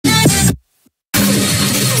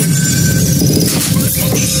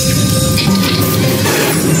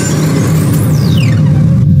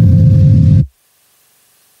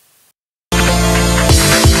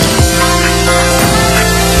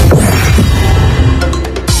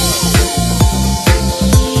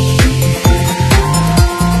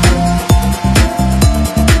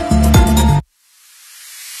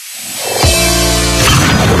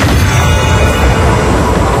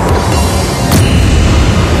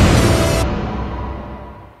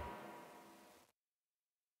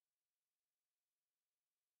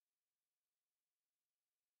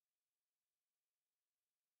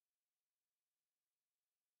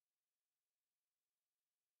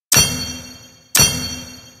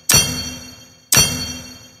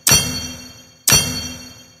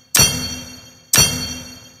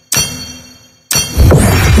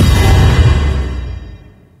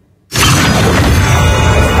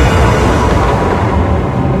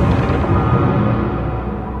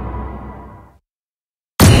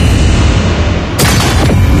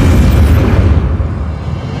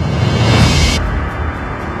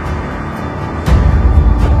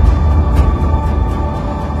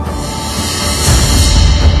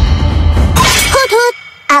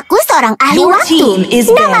seorang ahli Your waktu. team is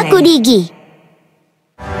Namaku banning. Digi.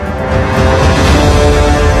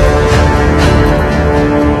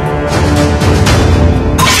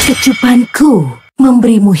 Kecupanku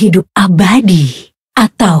memberimu hidup abadi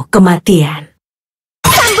atau kematian.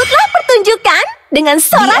 Sambutlah pertunjukan dengan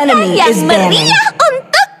sorakan enemy yang is banning. meriah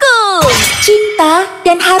untukku. Cinta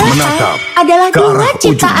dan harapan Menatap adalah ke dua arah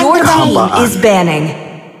ciptaan Your terbaik. team is banning.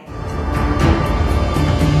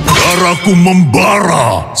 Darahku membara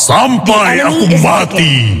sampai The enemy aku is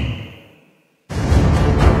mati.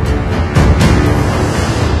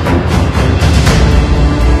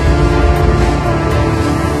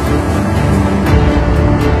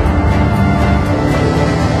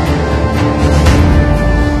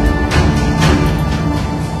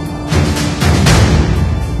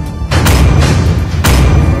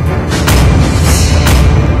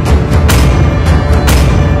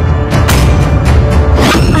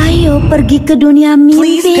 Ayo pergi ke dunia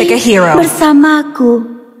Please mimpi pick a hero. bersamaku.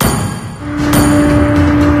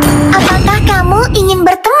 Apakah kamu ingin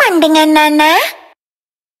berteman dengan Nana?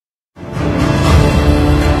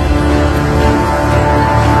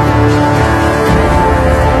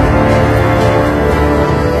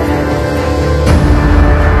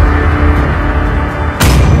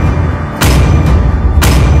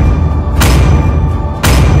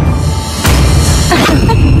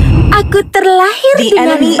 Aku terlahir The dengan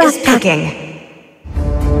enemy is bakat. picking.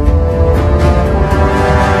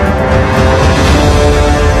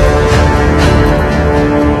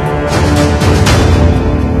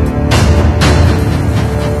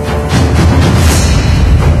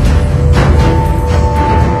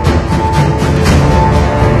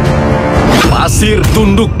 Pasir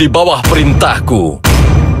tunduk di bawah perintahku.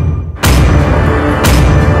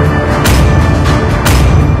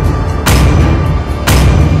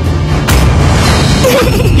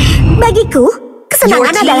 Bagiku, Your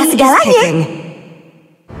kesenangan team adalah is segalanya. picking.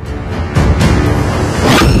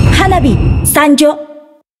 Hanabi, Sanjo.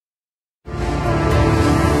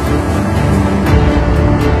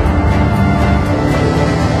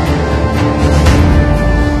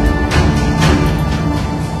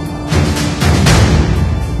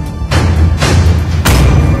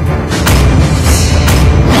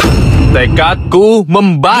 Tekadku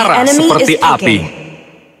membara The enemy seperti is api. picking.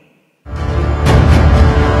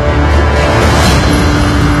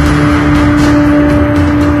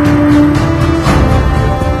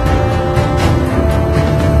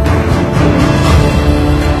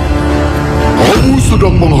 Kamu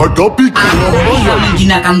sedang menghadapi keramaian.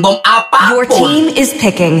 Menjinakkan bom apa? Your team is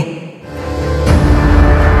picking.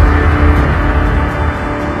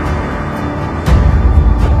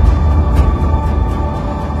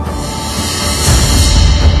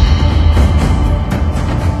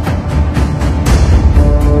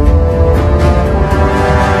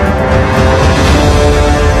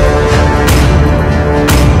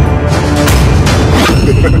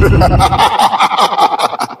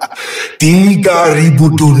 Tiga 3.000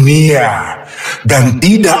 dunia dan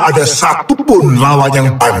tidak ada satupun lawan yang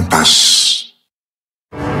pantas.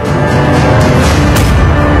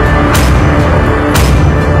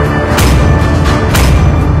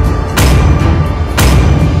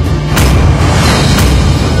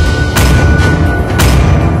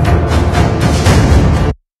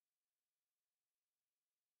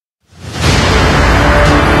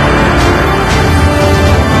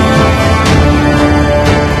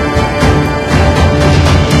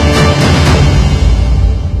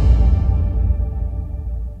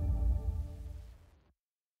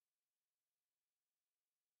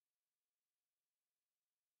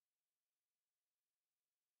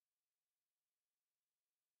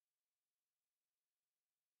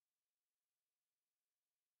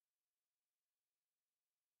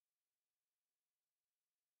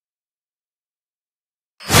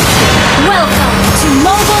 Welcome to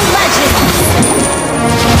Mobile Legends!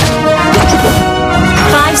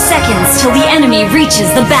 5 seconds till the enemy reaches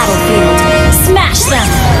the battlefield. Smash them!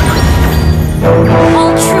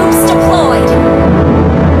 All troops deployed!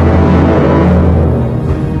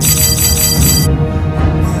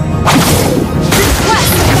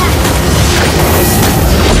 Request back!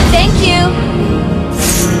 Thank you.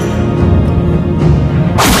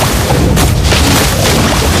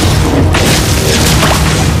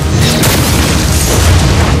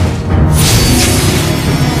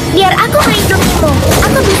 Biar aku melindungimu.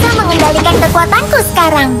 Aku bisa mengendalikan kekuatanku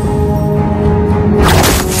sekarang.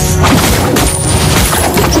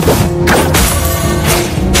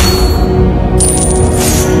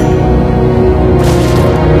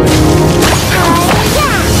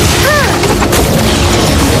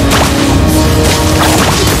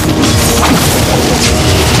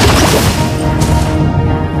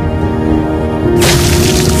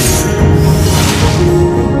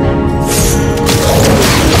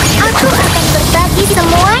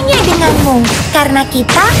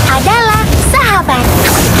 kita adalah sahabat.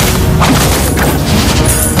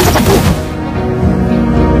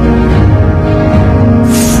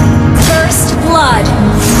 First blood.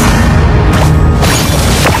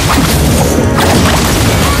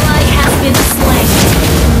 Ally has been slain.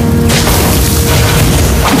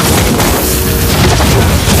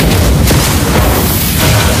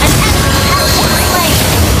 An enemy has been slain.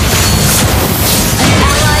 An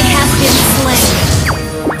ally has been slain.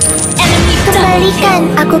 Enemy double Kembalikan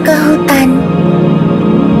kill. aku ke hutan.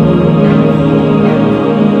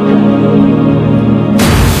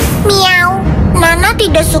 Miau, Nana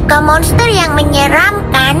tidak suka monster yang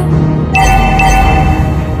menyeramkan.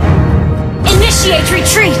 Initiate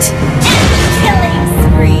retreat. Enemy killing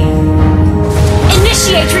spree.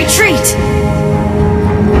 Initiate retreat.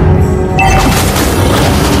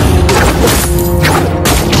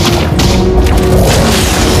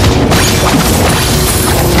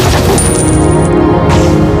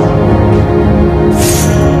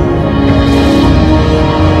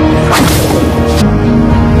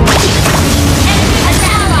 An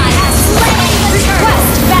ally has slain the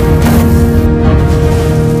request back.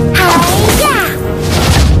 Haiya!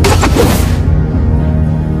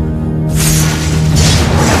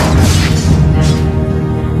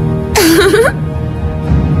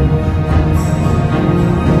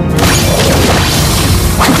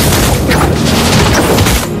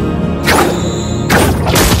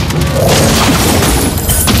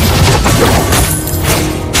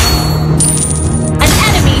 An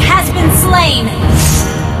enemy has been slain.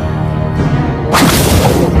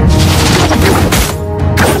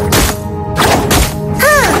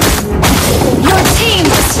 Your team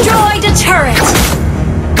destroyed a turret.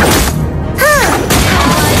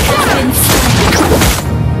 Ally has been slain.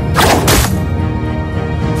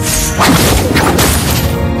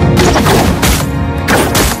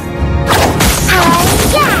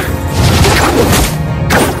 Haiya!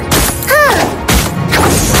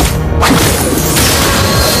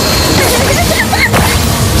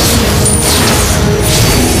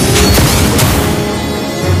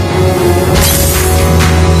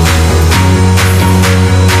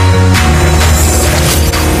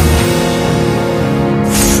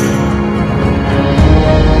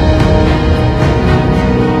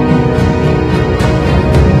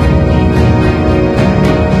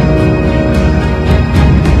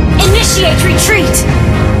 Initiate retreat.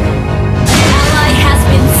 Ally has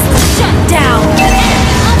been shut down.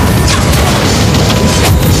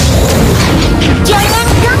 Jangan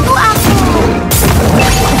ganggu aku.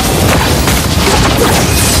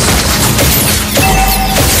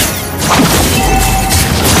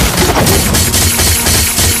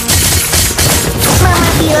 Mama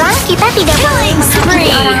bilang kita tidak boleh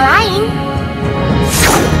menghakimi orang lain.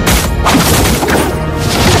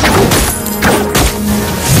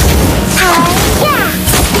 Haiya!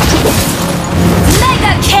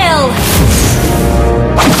 Mega kill.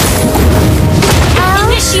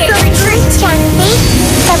 Initiate retreat. Cantik,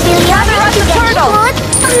 tapi lihatlah juga imut.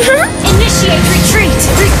 Initiate retreat.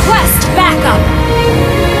 Request backup.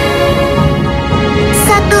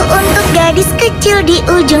 Satu untuk gadis kecil di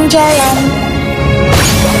ujung jalan.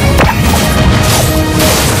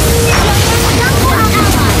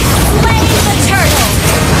 Slay the turtle.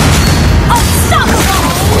 Unstoppable.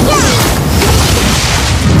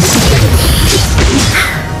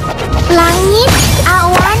 Langit,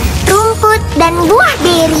 awan, rumput, dan buah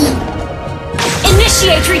beri.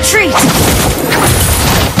 Initiate retreat.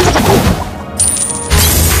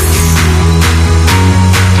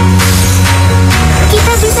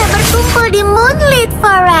 Kita bisa berkumpul di Moonlit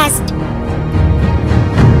Forest.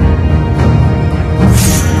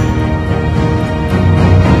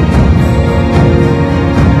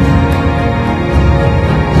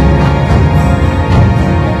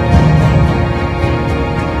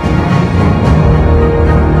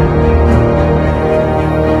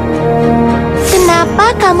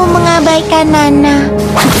 Kenapa kamu mengabaikan Nana?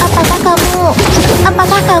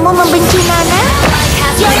 Apakah kamu membenci Nana?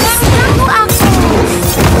 Jangan ganggu aku.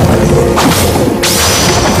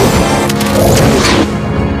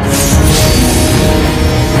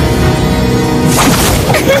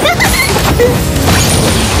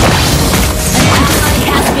 Ally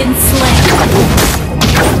has been slain.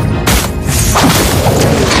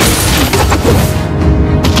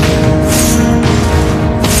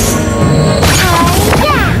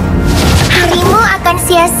 Haiya! Harimu akan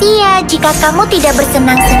sia-sia jika kamu tidak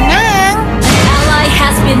bersenang-senang. Ally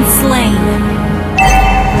has been slain.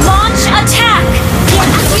 Launch attack.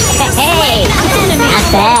 Hei,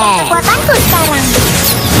 kekuatanku sekarang.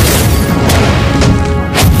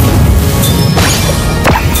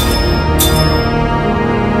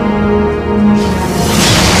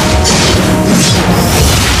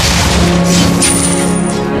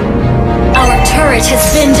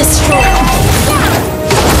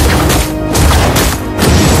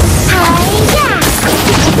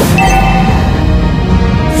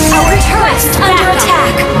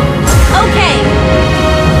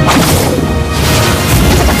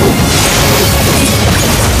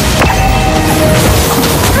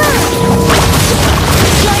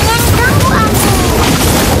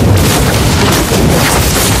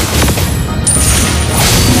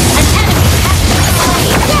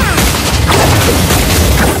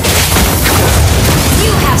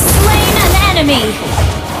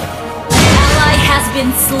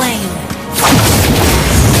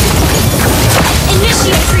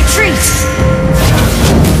 Initiate retreat.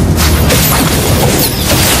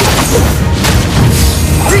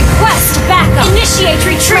 Request backup. Initiate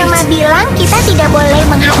retreat. Mama bilang kita tidak boleh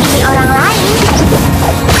menghakimi orang lain.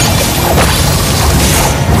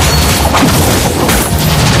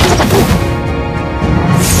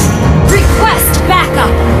 Request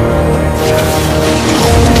backup.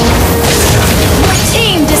 Your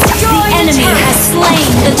team destroyed. The enemy has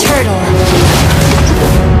slain the turtle.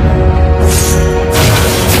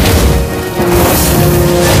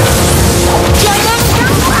 Jangan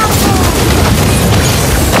ganggu aku.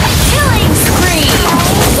 Killing spree.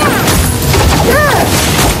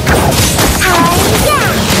 Haiya.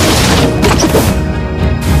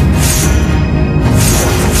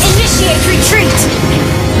 Initiate retreat.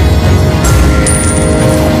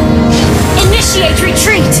 Initiate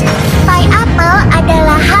retreat. Pie apple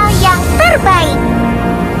adalah hal yang terbaik.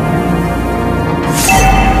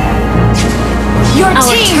 Your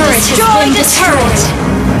team destroyed the turret.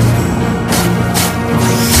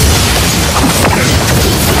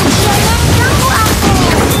 Jangan ganggu aku.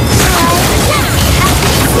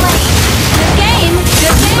 The game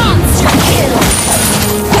just monster kill.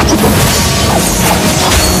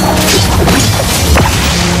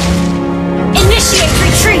 Initiate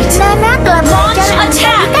retreat. Nana telah Launch belajar attack.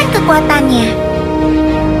 mengendalikan kekuatannya.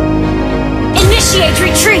 Initiate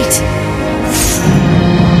retreat.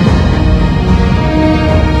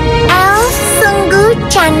 Elf sungguh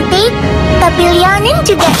cantik, tapi Leonin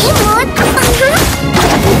juga imut.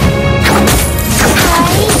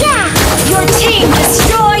 Haiya. Your team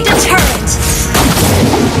destroyed a turret.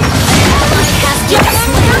 Jangan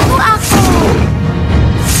ganggu aku.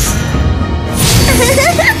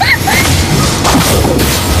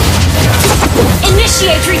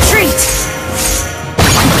 Initiate retreat.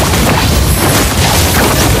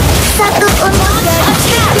 Satu untuk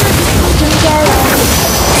Attack. ujung jalan.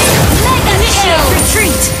 Mega initiate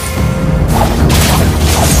retreat.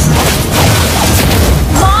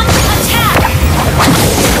 Launch attack.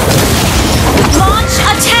 Launch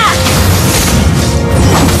attack.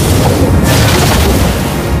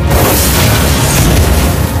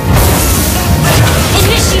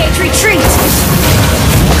 Initiate retreat.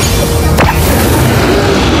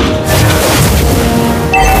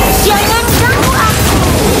 Jangan ganggu aku.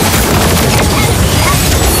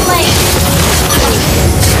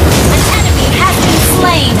 An enemy has been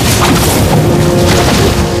slain.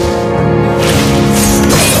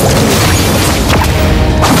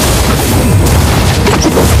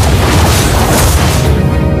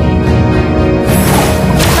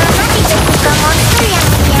 Mama tidak suka monster yang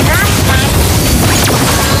menyenangkan.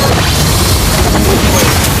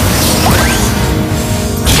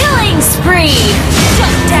 Killing spree.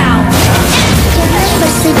 Shut down. Jangan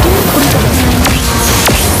bersedia untuk main.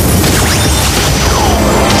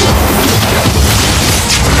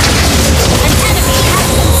 An enemy has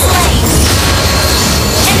been slain.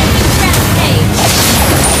 Enemy rampage.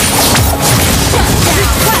 Shut down.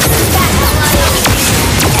 Request backup.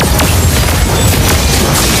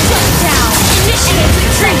 Shut down. Initiate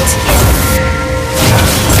retreat.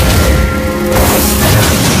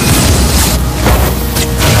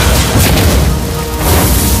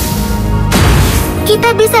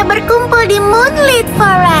 Kita bisa berkumpul di Moonlit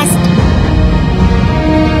Forest.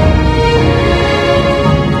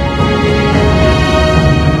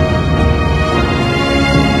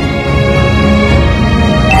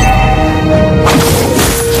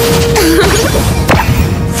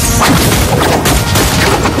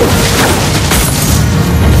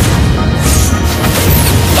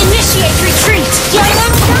 Initiate retreat.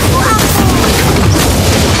 Jangan ganggu aku.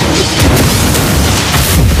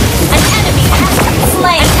 An enemy has been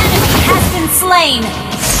slain. An enemy has been slain.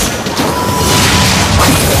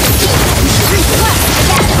 Request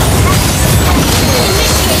backup.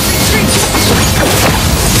 Initiate retreat.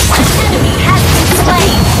 An enemy has been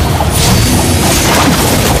slain.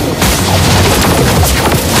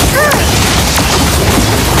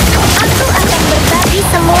 Aku akan berbagi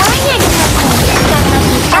semuanya denganmu.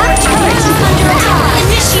 Karena kita adalah Under attack.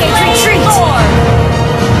 Initiate retreat.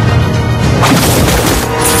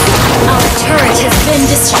 Our turret has been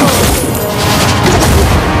destroyed.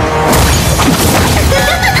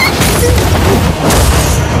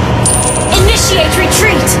 Initiate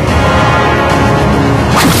retreat.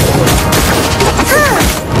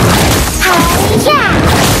 Haiya.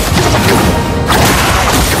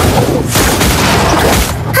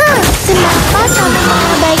 Kenapa kamu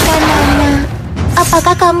mengabaikan Nana?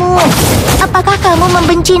 Apakah kamu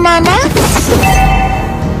membenci Nana?